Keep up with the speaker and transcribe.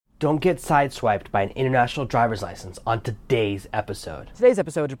Don't get sideswiped by an international driver's license on today's episode. Today's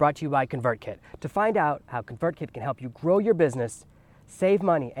episode is brought to you by ConvertKit. To find out how ConvertKit can help you grow your business, save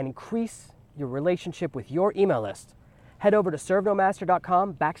money, and increase your relationship with your email list, head over to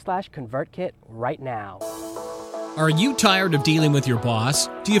servenomaster.com/ConvertKit right now. Are you tired of dealing with your boss?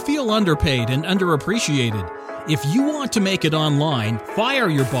 Do you feel underpaid and underappreciated? If you want to make it online, fire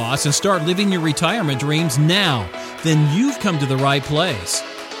your boss and start living your retirement dreams now, then you've come to the right place.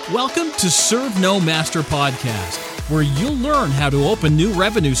 Welcome to Serve No Master Podcast, where you'll learn how to open new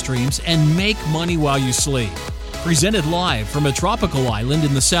revenue streams and make money while you sleep. Presented live from a tropical island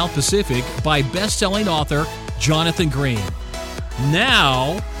in the South Pacific by best-selling author Jonathan Green.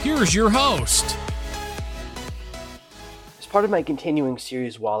 Now, here's your host. As part of my continuing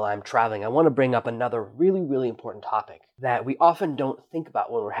series while I'm traveling, I want to bring up another really important topic that we often don't think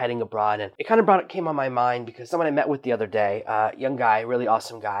about when we're heading abroad. And it came on my mind because someone I met with the other day, a young guy, really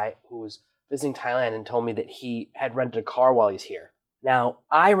awesome guy, who was visiting Thailand and told me that he had rented a car while he's here. Now,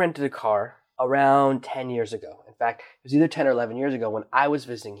 I rented a car around 10 years ago. In fact, it was either 10 or 11 years ago when I was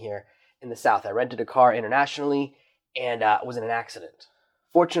visiting here in the South. I rented a car internationally and was in an accident.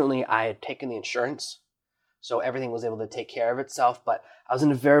 Fortunately, I had taken the insurance, so everything was able to take care of itself, but I was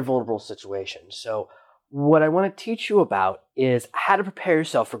in a very vulnerable situation. So what I want to teach you about is how to prepare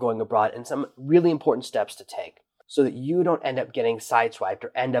yourself for going abroad and some really important steps to take so that you don't end up getting sideswiped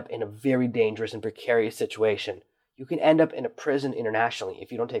or end up in a very dangerous and precarious situation. You can end up in a prison internationally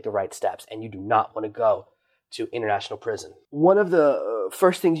if you don't take the right steps, and you do not want to go to international prison. One of the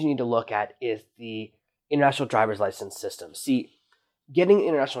first things you need to look at is the international driver's license system. See, getting an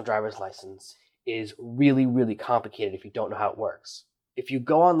international driver's license is really complicated if you don't know how it works. If you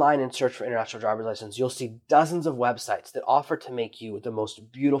go online and search for international driver's license, you'll see dozens of websites that offer to make you the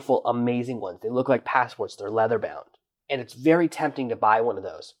most beautiful, amazing ones. They look like passports, they're leather bound. And it's very tempting to buy one of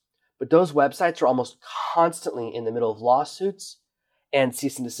those. But those websites are almost constantly in the middle of lawsuits and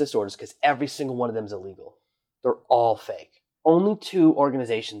cease and desist orders because every single one of them is illegal. They're all fake. Only 2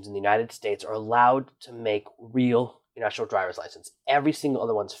 organizations in the United States are allowed to make real international driver's license. Every single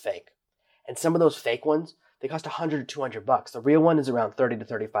other one's fake. And some of those fake ones, they cost $100 to $200. The real one is around $30 to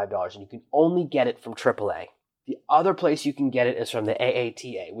 $35, and you can only get it from AAA. The other place you can get it is from the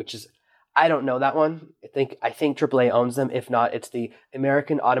AATA, which is, I don't know that one. I think AAA owns them. If not, it's the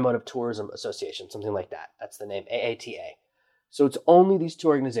American Automotive Tourism Association, something like that. That's the name, AATA. So it's only these 2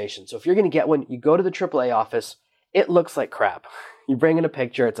 organizations. So if you're going to get one, you go to the AAA office. It looks like crap. You bring in a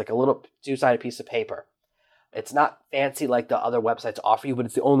picture. It's like a little 2-sided piece of paper. It's not fancy like the other websites offer you, but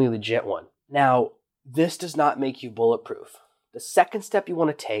it's the only legit one. Now, this does not make you bulletproof. The second step you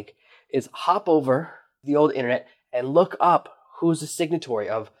want to take is hop over the old internet and look up who's the signatory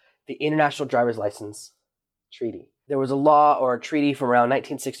of the International Driver's License Treaty. There was a law or a treaty from around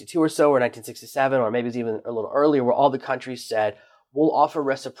 1962 or so, or 1967, or maybe it's even a little earlier, where all the countries said, we'll offer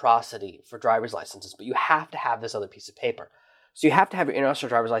reciprocity for driver's licenses, but you have to have this other piece of paper. So you have to have your international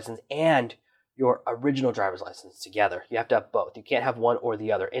driver's license and your original driver's license together. You have to have both. You can't have one or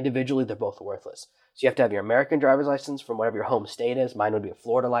the other. Individually, they're both worthless. So you have to have your American driver's license from whatever your home state is. Mine would be a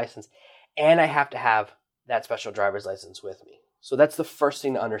Florida license. And I have to have that special driver's license with me. So that's the first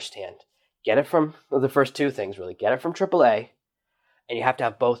thing to understand. Get it from, the first 2 things really. Get it from AAA, and you have to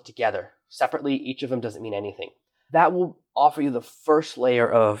have both together. Separately, each of them doesn't mean anything. That will offer you the first layer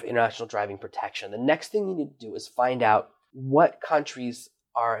of international driving protection. The next thing you need to do is find out what countries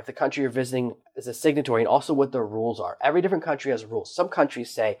are, if the country you're visiting is a signatory, and also what their rules are. Every different country has rules. Some countries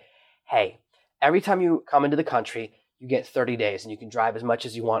say, hey, every time you come into the country, you get 30 days and you can drive as much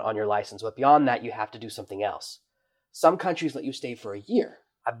as you want on your license. But beyond that, you have to do something else. Some countries let you stay for a year.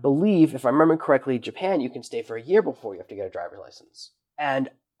 I believe, if I remember correctly, Japan, you can stay for a year before you have to get a driver's license. And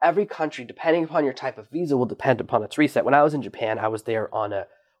every country, depending upon your type of visa, will depend upon its reset. When I was in Japan, I was there on a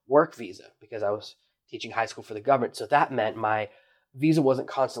work visa because I was teaching high school for the government. So that meant my visa wasn't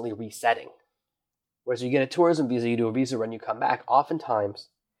constantly resetting. Whereas you get a tourism visa, you do a visa run, you come back, oftentimes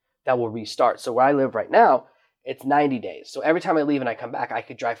that will restart. So where I live right now, it's 90 days. So every time I leave and I come back, I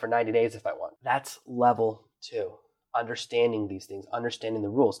could drive for 90 days if I want. That's level 2. Understanding these things, understanding the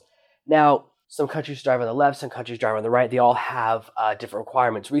rules. Now, some countries drive on the left, some countries drive on the right. They all have different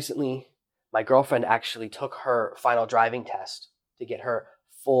requirements. Recently, my girlfriend actually took her final driving test to get her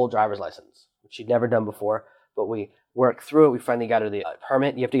full driver's license, which she'd never done before, but we worked through it. We finally got her the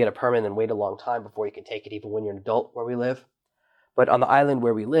permit. You have to get a permit and then wait a long time before you can take it, even when you're an adult where we live. But on the island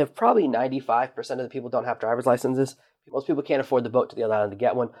where we live, probably 95% of the people don't have driver's licenses. Most people can't afford the boat to the other island to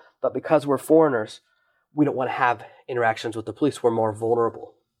get one. But because we're foreigners, we don't want to have interactions with the police. We're more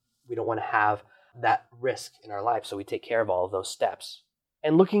vulnerable. We don't want to have that risk in our life, so we take care of all of those steps.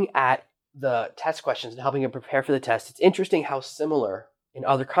 And looking at the test questions and helping them prepare for the test, it's interesting how similar in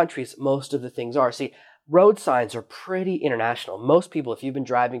other countries most of the things are. See, road signs are pretty international. Most people, if you've been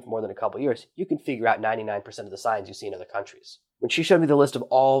driving for more than a couple of years, you can figure out 99% of the signs you see in other countries. When she showed me the list of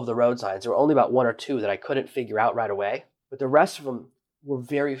all of the road signs, there were only about one or two that I couldn't figure out right away, but the rest of them were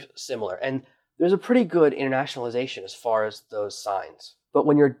very similar. And there's a pretty good internationalization as far as those signs. But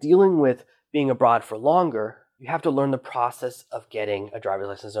when you're dealing with being abroad for longer, you have to learn the process of getting a driver's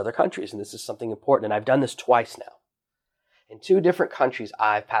license in other countries. And this is something important. And I've done this twice now. In 2 different countries,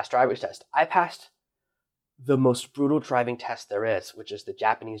 I've passed driver's test. I passed the most brutal driving test there is, which is the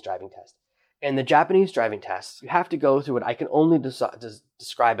Japanese driving test. And the Japanese driving test, you have to go through what I can only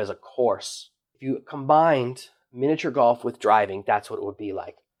describe as a course. If you combined miniature golf with driving, that's what it would be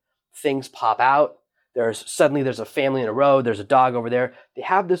like. Things pop out. Suddenly there's a family in a road. There's a dog over there. They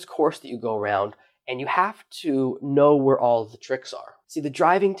have this course that you go around, and you have to know where all the tricks are. See, the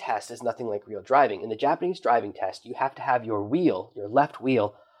driving test is nothing like real driving. In the Japanese driving test, you have to have your wheel, your left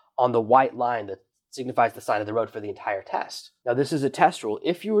wheel, on the white line that signifies the sign of the road for the entire test. Now, this is a test rule.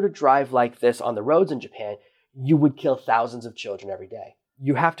 If you were to drive like this on the roads in Japan, you would kill thousands of children every day.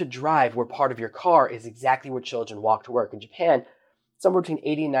 You have to drive where part of your car is exactly where children walk to work. In Japan, somewhere between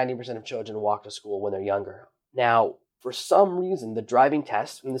 80 and 90% of children walk to school when they're younger. Now, for some reason, the driving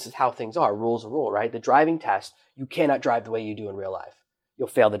test, and this is how things are, rule's a rule, right? The driving test, you cannot drive the way you do in real life. You'll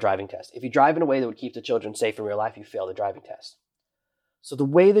fail the driving test. If you drive in a way that would keep the children safe in real life, you fail the driving test. So the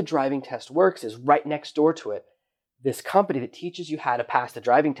way the driving test works is right next door to it, this company that teaches you how to pass the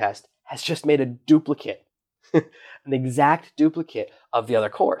driving test has just made a duplicate, an exact duplicate of the other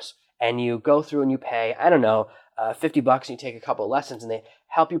course. And you go through and you pay, I don't know, $50 and you take a couple of lessons and they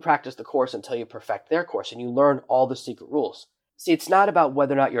help you practice the course until you perfect their course and you learn all the secret rules. See, it's not about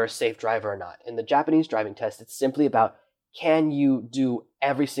whether or not you're a safe driver or not. In the Japanese driving test, it's simply about can you do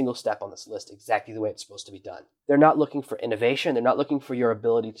every single step on this list exactly the way it's supposed to be done. They're not looking for innovation. They're not looking for your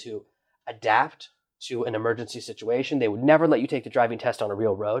ability to adapt to an emergency situation. They would never let you take the driving test on a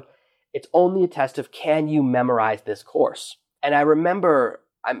real road. It's only a test of can you memorize this course. And I remember,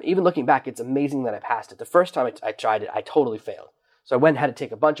 I'm even looking back, it's amazing that I passed it. The first time I tried it, I totally failed. So I went and had to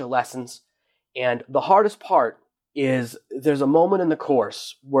take a bunch of lessons. And the hardest part is there's a moment in the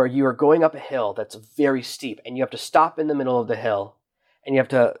course where you are going up a hill that's very steep and you have to stop in the middle of the hill and you have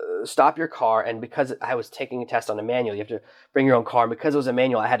to stop your car. And because I was taking a test on a manual, you have to bring your own car. And because it was a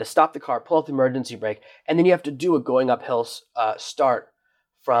manual, I had to stop the car, pull out the emergency brake, and then you have to do a going uphill start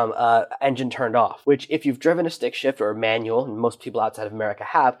from engine turned off, which if you've driven a stick shift or a manual, and most people outside of America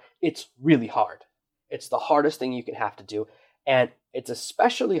have, it's really hard. It's the hardest thing you can have to do. And it's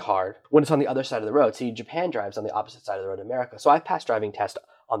especially hard when it's on the other side of the road. See, Japan drives on the opposite side of the road in America. So I passed driving tests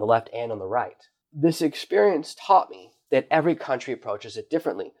on the left and on the right. This experience taught me that every country approaches it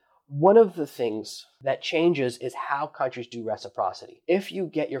differently. One of the things that changes is how countries do reciprocity. If you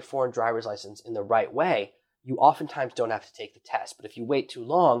get your foreign driver's license in the right way, you oftentimes don't have to take the test. But if you wait too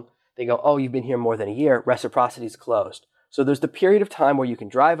long, they go, oh, you've been here more than a year, reciprocity is closed. So there's the period of time where you can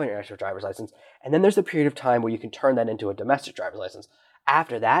drive on your national driver's license, and then there's the period of time where you can turn that into a domestic driver's license.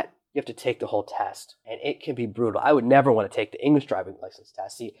 After that, you have to take the whole test, and it can be brutal. I would never want to take the English driving license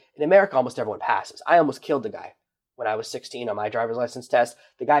test. See, in America, almost everyone passes. I almost killed the guy when I was 16 on my driver's license test.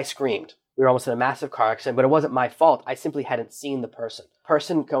 The guy screamed. We were almost in a massive car accident, but it wasn't my fault. I simply hadn't seen the person. The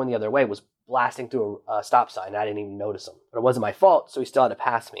person going the other way was blasting through a stop sign. I didn't even notice him. But it wasn't my fault, so he still had to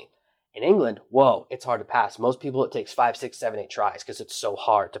pass me. In England, whoa, it's hard to pass. Most people, it takes 5, 6, 7, 8 tries because it's so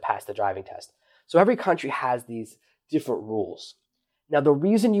hard to pass the driving test. So every country has these different rules. Now, the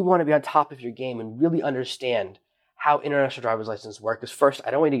reason you want to be on top of your game and really understand how international driver's licenses work is, first,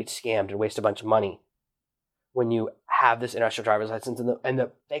 I don't want you to get scammed and waste a bunch of money when you have this international driver's license. And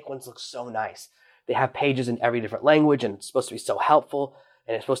the fake ones look so nice. They have pages in every different language, and it's supposed to be so helpful,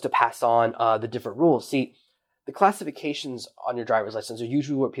 and it's supposed to pass on the different rules. See, the classifications on your driver's license are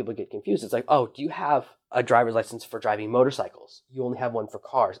usually where people get confused. It's like, oh, do you have a driver's license for driving motorcycles? You only have one for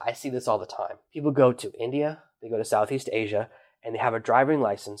cars. I see this all the time. People go to India, they go to Southeast Asia, and they have a driving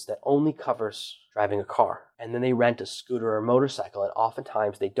license that only covers driving a car. And then they rent a scooter or a motorcycle, and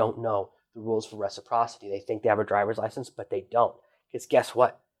oftentimes they don't know the rules for reciprocity. They think they have a driver's license, but they don't. Because guess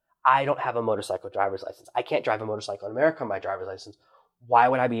what? I don't have a motorcycle driver's license. I can't drive a motorcycle in America on my driver's license. Why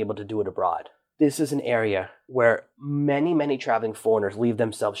would I be able to do it abroad? This is an area where many, many traveling foreigners leave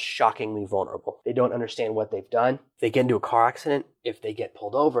themselves shockingly vulnerable. They don't understand what they've done. If they get into a car accident, if they get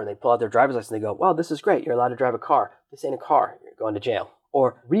pulled over and they pull out their driver's license, they go, well, this is great. You're allowed to drive a car. This ain't a car. You're going to jail.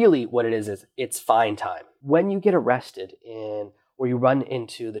 Or really what it is it's fine time. When you get arrested or you run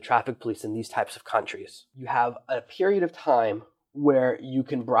into the traffic police in these types of countries, you have a period of time where you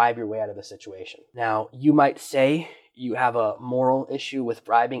can bribe your way out of the situation. Now, you might say you have a moral issue with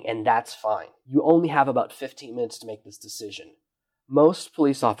bribing, and that's fine. You only have about 15 minutes to make this decision. Most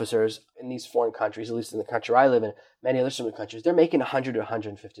police officers in these foreign countries, at least in the country I live in, many other similar countries, they're making $100 to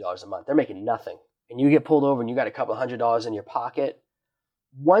 $150 a month. They're making nothing. And you get pulled over and you got a couple $100 in your pocket.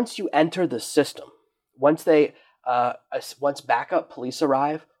 Once you enter the system, once backup police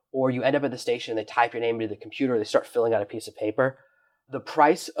arrive, or you end up at the station and they type your name into the computer, they start filling out a piece of paper, the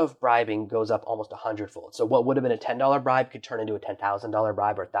price of bribing goes up almost 100-fold. So what would have been a $10 bribe could turn into a $10,000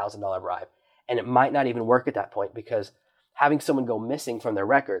 bribe or a $1,000 bribe. And it might not even work at that point, because having someone go missing from their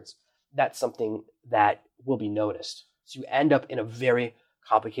records, that's something that will be noticed. So you end up in a very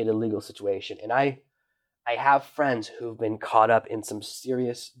complicated legal situation. And I have friends who've been caught up in some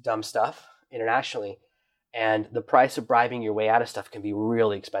serious dumb stuff internationally, and the price of bribing your way out of stuff can be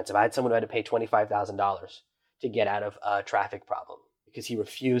really expensive. I had someone who had to pay $25,000 to get out of a traffic problem because he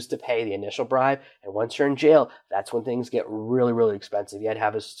refused to pay the initial bribe. And once you're in jail, that's when things get really, really expensive. You had to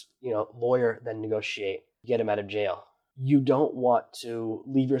have his lawyer then negotiate, get him out of jail. You don't want to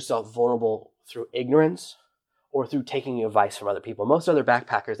leave yourself vulnerable through ignorance or through taking advice from other people. Most other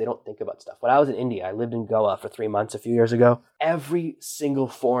backpackers, they don't think about stuff. When I was in India, I lived in Goa for 3 months a few years ago. Every single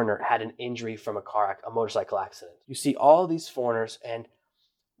foreigner had an injury from a motorcycle accident. You see all these foreigners, and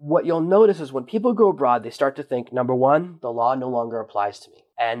what you'll notice is when people go abroad, they start to think, number one, the law no longer applies to me.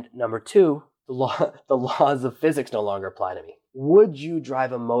 And number two, the laws of physics no longer apply to me. Would you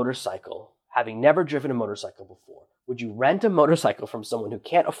drive a motorcycle, having never driven a motorcycle before? Would you rent a motorcycle from someone who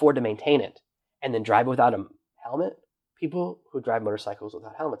can't afford to maintain it and then drive without a helmet? People who drive motorcycles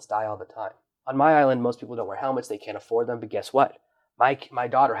without helmets die all the time. On my island, most people don't wear helmets. They can't afford them. But guess what? My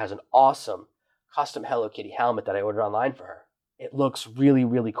daughter has an awesome custom Hello Kitty helmet that I ordered online for her. It looks really,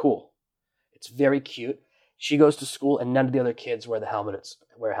 really cool. It's very cute. She goes to school and none of the other kids wear helmets.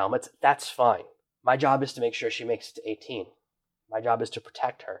 That's fine. My job is to make sure she makes it to 18. My job is to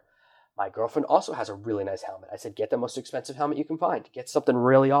protect her. My girlfriend also has a really nice helmet. I said, get the most expensive helmet you can find. Get something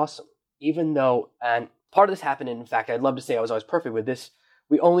really awesome. Even though, and part of this happened, and in fact, I'd love to say I was always perfect with this,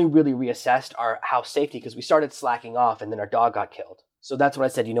 we only really reassessed our house safety because we started slacking off and then our dog got killed. So that's when I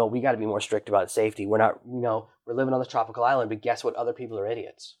said, we got to be more strict about safety. We're not, we're living on this tropical island, but guess what? Other people are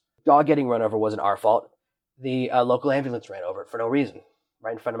idiots. Dog getting run over wasn't our fault. The local ambulance ran over it for no reason,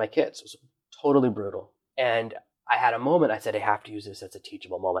 right in front of my kids. It was totally brutal. And I had a moment, I said, I have to use this as a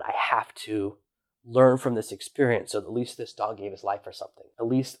teachable moment. I have to learn from this experience. So at least this dog gave his life for something. At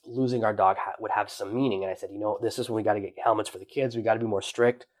least losing our dog would have some meaning. And I said, this is when we got to get helmets for the kids. We got to be more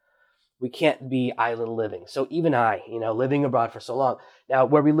strict. We can't be island living. So even I, living abroad for so long. Now,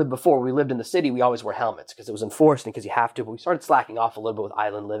 where we lived before, we lived in the city, we always wore helmets because it was enforced and because you have to. But we started slacking off a little bit with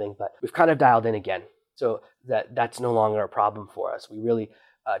island living, but we've kind of dialed in again. So that's no longer a problem for us. We really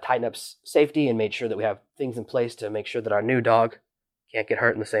tightened up safety and made sure that we have things in place to make sure that our new dog can't get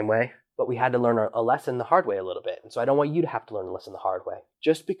hurt in the same way. But we had to learn a lesson the hard way a little bit. And so I don't want you to have to learn a lesson the hard way.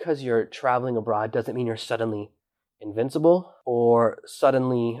 Just because you're traveling abroad doesn't mean you're suddenly invincible or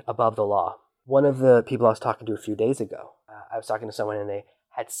suddenly above the law. One of the people I was talking to a few days ago, I was talking to someone and they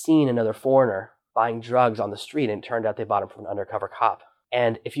had seen another foreigner buying drugs on the street, and it turned out they bought them from an undercover cop.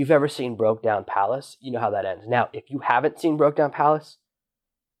 And if you've ever seen Broke Down Palace, you know how that ends. Now, if you haven't seen Broke Down Palace,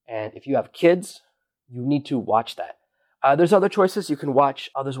 and if you have kids, you need to watch that. There's other choices you can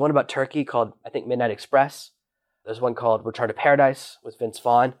watch. There's one about Turkey called, I think, Midnight Express. There's one called Return to Paradise with Vince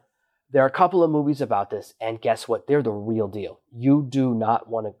Vaughn. There are a couple of movies about this, and guess what? They're the real deal. You do not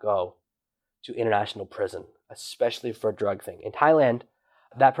want to go to international prison, especially for a drug thing. In Thailand,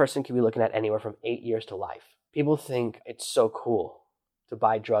 that person can be looking at anywhere from 8 years to life. People think it's so cool to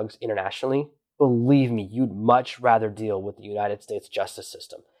buy drugs internationally. Believe me, you'd much rather deal with the United States justice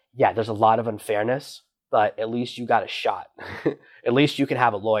system. Yeah, there's a lot of unfairness, but at least you got a shot. At least you can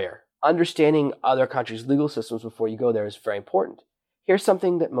have a lawyer. Understanding other countries' legal systems before you go there is very important. Here's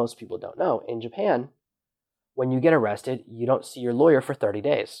something that most people don't know. In Japan, when you get arrested, you don't see your lawyer for 30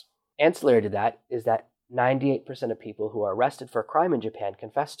 days. Ancillary to that is that 98% of people who are arrested for a crime in Japan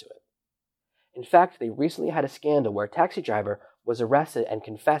confess to it. In fact, they recently had a scandal where a taxi driver was arrested and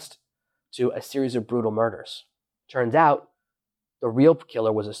confessed to a series of brutal murders. Turns out, the real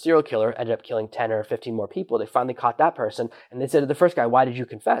killer was a serial killer, ended up killing 10 or 15 more people. They finally caught that person, and they said to the first guy, why did you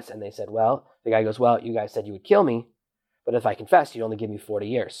confess? And they said, the guy goes, you guys said you would kill me, but if I confessed, you'd only give me 40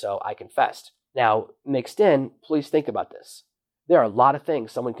 years, so I confessed. Now, mixed in, please think about this. There are a lot of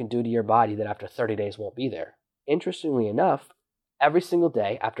things someone can do to your body that after 30 days won't be there. Interestingly enough, every single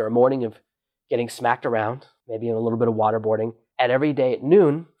day, after a morning of getting smacked around, maybe in a little bit of waterboarding, and every day at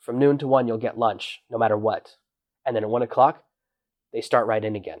noon, from noon to 1, you'll get lunch, no matter what. And then at 1 o'clock, they start right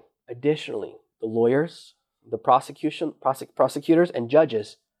in again. Additionally, the lawyers, the prosecutors, and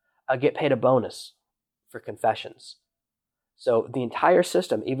judges get paid a bonus for confessions. So the entire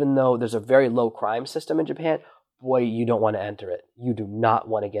system, even though there's a very low crime system in Japan, boy, you don't want to enter it. You do not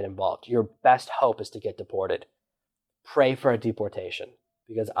want to get involved. Your best hope is to get deported. Pray for a deportation,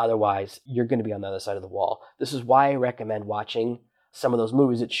 because otherwise you're going to be on the other side of the wall. This is why I recommend watching some of those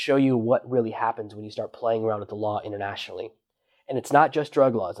movies that show you what really happens when you start playing around with the law internationally. And it's not just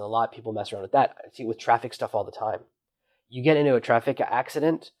drug laws, and a lot of people mess around with that. I see it with traffic stuff all the time. You get into a traffic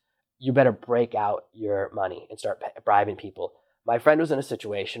accident, you better break out your money and start bribing people. My friend was in a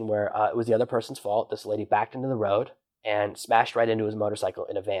situation where it was the other person's fault. This lady backed into the road and smashed right into his motorcycle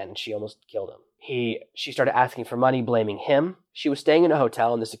in a van, and she almost killed him. She started asking for money, blaming him. She was staying in a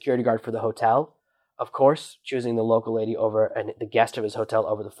hotel, and the security guard for the hotel, of course, choosing the local lady over and the guest of his hotel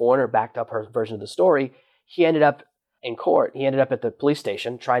over the foreigner, backed up her version of the story. He ended up in court. He ended up at the police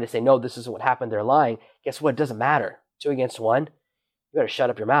station trying to say, no, this isn't what happened. They're lying. Guess what? It doesn't matter. 2 against 1. You better shut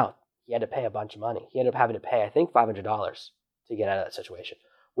up your mouth. He had to pay a bunch of money. He ended up having to pay, I think, $500 to get out of that situation,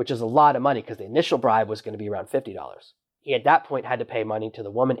 which is a lot of money because the initial bribe was going to be around $50. He at that point had to pay money to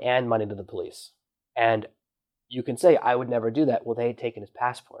the woman and money to the police. And you can say, I would never do that. Well, they had taken his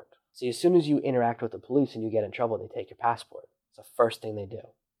passport. See, as soon as you interact with the police and you get in trouble, they take your passport. It's the first thing they do.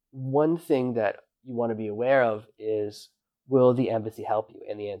 One thing that you want to be aware of is, will the embassy help you?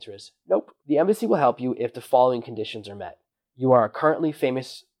 And the answer is nope. The embassy will help you if the following conditions are met. You are a currently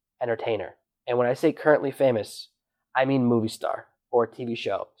famous entertainer. And when I say currently famous, I mean movie star or TV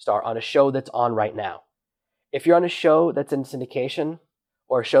show star on a show that's on right now. If you're on a show that's in syndication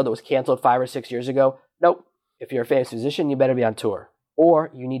or a show that was canceled 5 or 6 years ago, nope. If you're a famous musician, you better be on tour. Or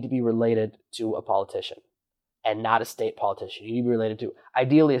you need to be related to a politician and not a state politician. You need to be related to,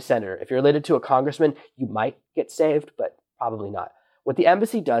 ideally, a senator. If you're related to a congressman, you might get saved, but probably not. What the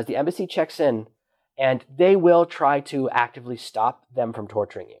embassy does, the embassy checks in, and they will try to actively stop them from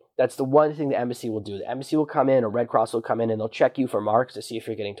torturing you. That's the one thing the embassy will do. The embassy will come in, or Red Cross will come in, and they'll check you for marks to see if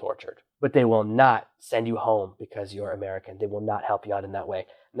you're getting tortured. But they will not send you home because you're American. They will not help you out in that way.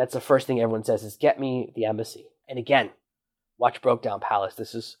 And that's the first thing everyone says is, get me the embassy. And again, watch Brokedown Palace.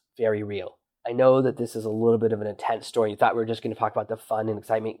 This is very real. I know that this is a little bit of an intense story. You thought we were just going to talk about the fun and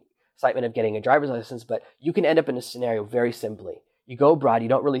excitement of getting a driver's license, but you can end up in a scenario very simply. You go abroad, you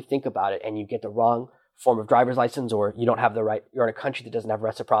don't really think about it, and you get the wrong form of driver's license, or you don't have the right, you're in a country that doesn't have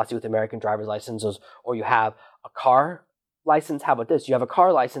reciprocity with American driver's licenses, or you have a car license. How about this? You have a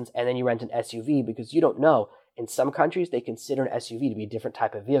car license and then you rent an SUV because you don't know. In some countries, they consider an SUV to be a different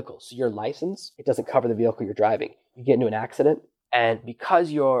type of vehicle. So your license, it doesn't cover the vehicle you're driving. You get into an accident, and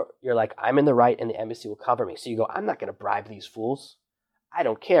because you're like, I'm in the right and the embassy will cover me. So you go, I'm not going to bribe these fools. I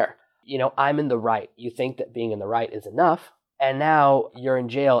don't care. I'm in the right. You think that being in the right is enough. And now you're in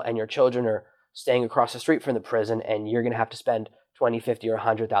jail and your children are staying across the street from the prison, and you're going to have to spend $20,000, $50,000, or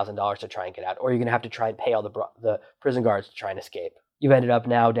 $100,000 to try and get out. Or you're going to have to try and pay all the prison guards to try and escape. You've ended up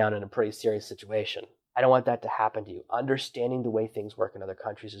now down in a pretty serious situation. I don't want that to happen to you. Understanding the way things work in other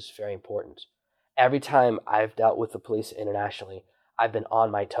countries is very important. Every time I've dealt with the police internationally, I've been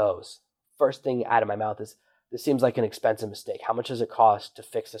on my toes. First thing out of my mouth is, this seems like an expensive mistake. How much does it cost to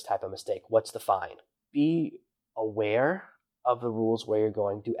fix this type of mistake? What's the fine? Be aware of the rules where you're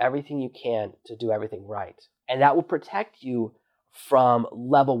going. Do everything you can to do everything right. And that will protect you from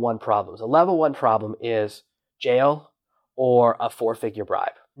level 1 problems. A level 1 problem is jail or a 4-figure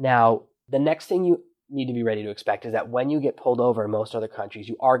bribe. Now, the next thing you need to be ready to expect is that when you get pulled over in most other countries,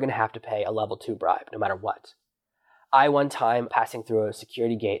 you are going to have to pay a level 2 bribe, no matter what. I, one time, passing through a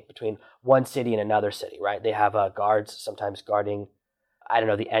security gate between one city and another city, right? They have guards sometimes guarding,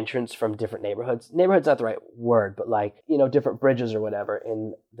 the entrance from different neighborhoods. Neighborhood's not the right word, but different bridges or whatever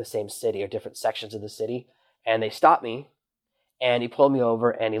in the same city or different sections of the city. And they stopped me, and he pulled me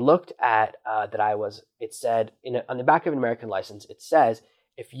over, and he looked at it said, on the back of an American license, it says,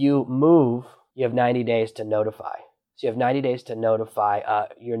 if you move, you have 90 days to notify. So you have 90 days to notify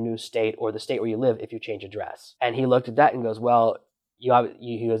your new state or the state where you live if you change address. And he looked at that and goes, well, you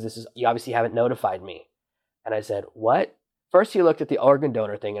obviously haven't notified me. And I said, what? First, he looked at the organ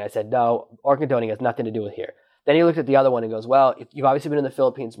donor thing, and I said, no, organ donating has nothing to do with here. Then he looked at the other one and goes, well, if you've obviously been in the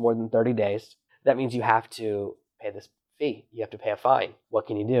Philippines more than 30 days, that means you have to pay this fee. You have to pay a fine. What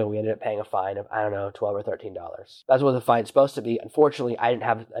can you do? We ended up paying a fine of, $12 or $13. That's what the fine's supposed to be. Unfortunately, I didn't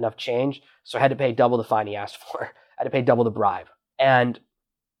have enough change, so I had to pay double the fine he asked for. I had to pay double the bribe. And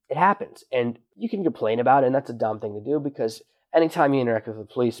it happens. And you can complain about it, and that's a dumb thing to do, because anytime you interact with the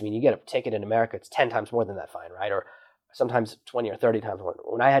police, you get a ticket in America, it's 10 times more than that fine, right? Or sometimes 20 or 30 times more.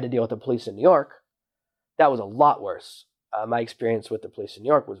 When I had to deal with the police in New York, that was a lot worse. My experience with the police in New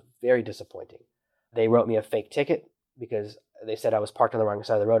York was very disappointing. They wrote me a fake ticket because they said I was parked on the wrong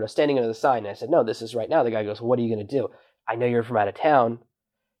side of the road. I was standing under the sign, and I said, no, this is right now. The guy goes, well, what are you going to do? I know you're from out of town.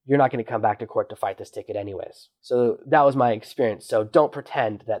 You're not going to come back to court to fight this ticket anyways. So that was my experience. So don't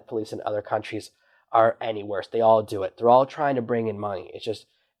pretend that police in other countries are any worse. They all do it. They're all trying to bring in money. It's just,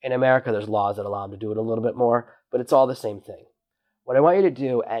 in America, there's laws that allow them to do it a little bit more, but it's all the same thing. What I want you to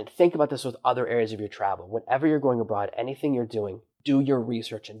do, and think about this with other areas of your travel, whenever you're going abroad, anything you're doing, do your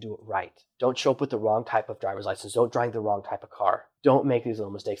research and do it right. Don't show up with the wrong type of driver's license. Don't drive the wrong type of car. Don't make these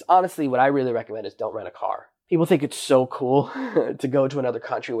little mistakes. Honestly, what I really recommend is don't rent a car. People think it's so cool to go to another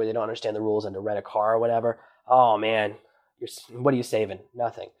country where they don't understand the rules and to rent a car or whatever. Oh man, what are you saving?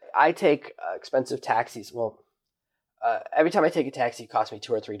 Nothing. I take expensive taxis. Well, every time I take a taxi, it costs me $2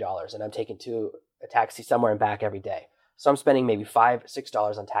 or $3, and I'm taking a taxi somewhere and back every day. So I'm spending maybe $5,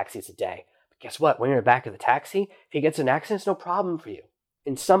 $6 on taxis a day. But guess what? When you're in the back of the taxi, if he gets in an accident, it's no problem for you.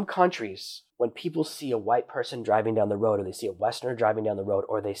 In some countries, when people see a white person driving down the road, or they see a Westerner driving down the road,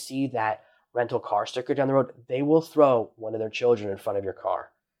 or they see that rental car sticker down the road, they will throw one of their children in front of your car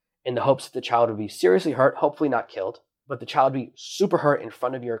in the hopes that the child would be seriously hurt, hopefully not killed, but the child would be super hurt in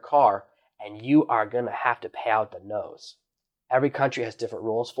front of your car, and you are going to have to pay out the nose. Every country has different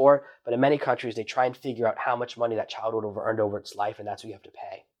rules for it, but in many countries, they try and figure out how much money that child would have earned over its life, and that's what you have to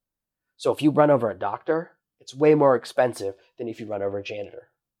pay. So if you run over a doctor, it's way more expensive than if you run over a janitor,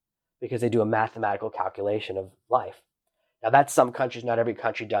 because they do a mathematical calculation of life. Now, that's some countries. Not every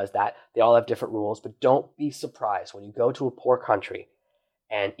country does that. They all have different rules, but don't be surprised when you go to a poor country,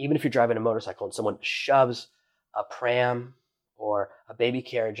 and even if you're driving a motorcycle and someone shoves a pram or a baby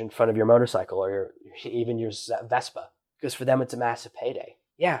carriage in front of your motorcycle, or even your Vespa, because for them it's a massive payday.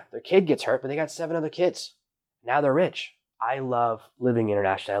 Yeah, their kid gets hurt, but they got 7 other kids. Now they're rich. I love living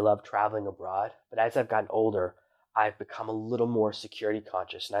internationally. I love traveling abroad. But as I've gotten older, I've become a little more security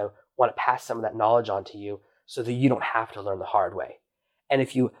conscious. And I want to pass some of that knowledge on to you so that you don't have to learn the hard way. And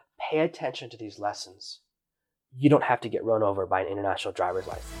if you pay attention to these lessons, you don't have to get run over by an international driver's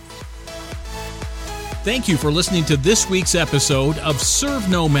license. Thank you for listening to this week's episode of Serve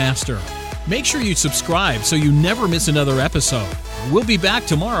No Master. Make sure you subscribe so you never miss another episode. We'll be back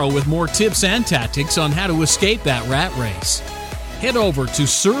tomorrow with more tips and tactics on how to escape that rat race. Head over to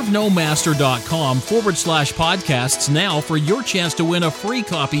servenomaster.com/podcasts now for your chance to win a free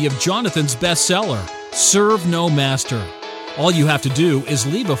copy of Jonathan's bestseller, Serve No Master. All you have to do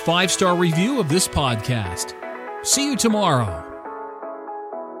is leave a 5-star review of this podcast. See you tomorrow.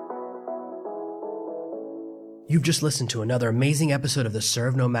 You've just listened to another amazing episode of the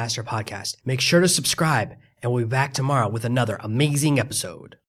Serve No Master podcast. Make sure to subscribe, and we'll be back tomorrow with another amazing episode.